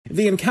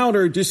The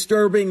encounter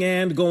disturbing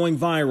and going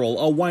viral.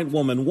 A white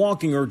woman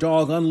walking her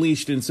dog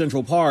unleashed in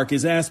Central Park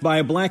is asked by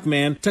a black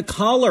man to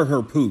collar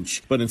her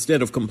pooch. But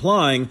instead of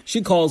complying,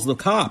 she calls the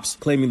cops,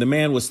 claiming the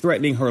man was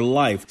threatening her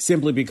life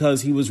simply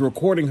because he was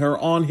recording her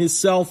on his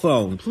cell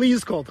phone.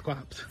 Please call the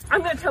cops.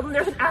 I'm going to tell them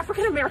there's an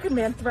African-American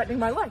man threatening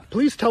my life.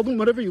 Please tell them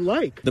whatever you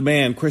like. The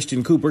man,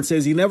 Christian Cooper,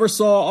 says he never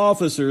saw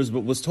officers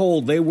but was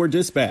told they were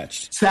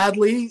dispatched.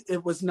 Sadly,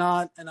 it was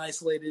not an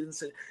isolated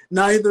incident.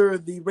 Neither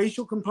the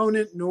racial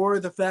component nor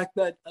the fact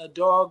that a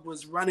dog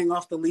was running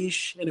off the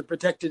leash in a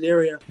protected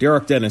area.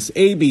 Derricke Dennis,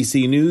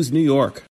 ABC News, New York.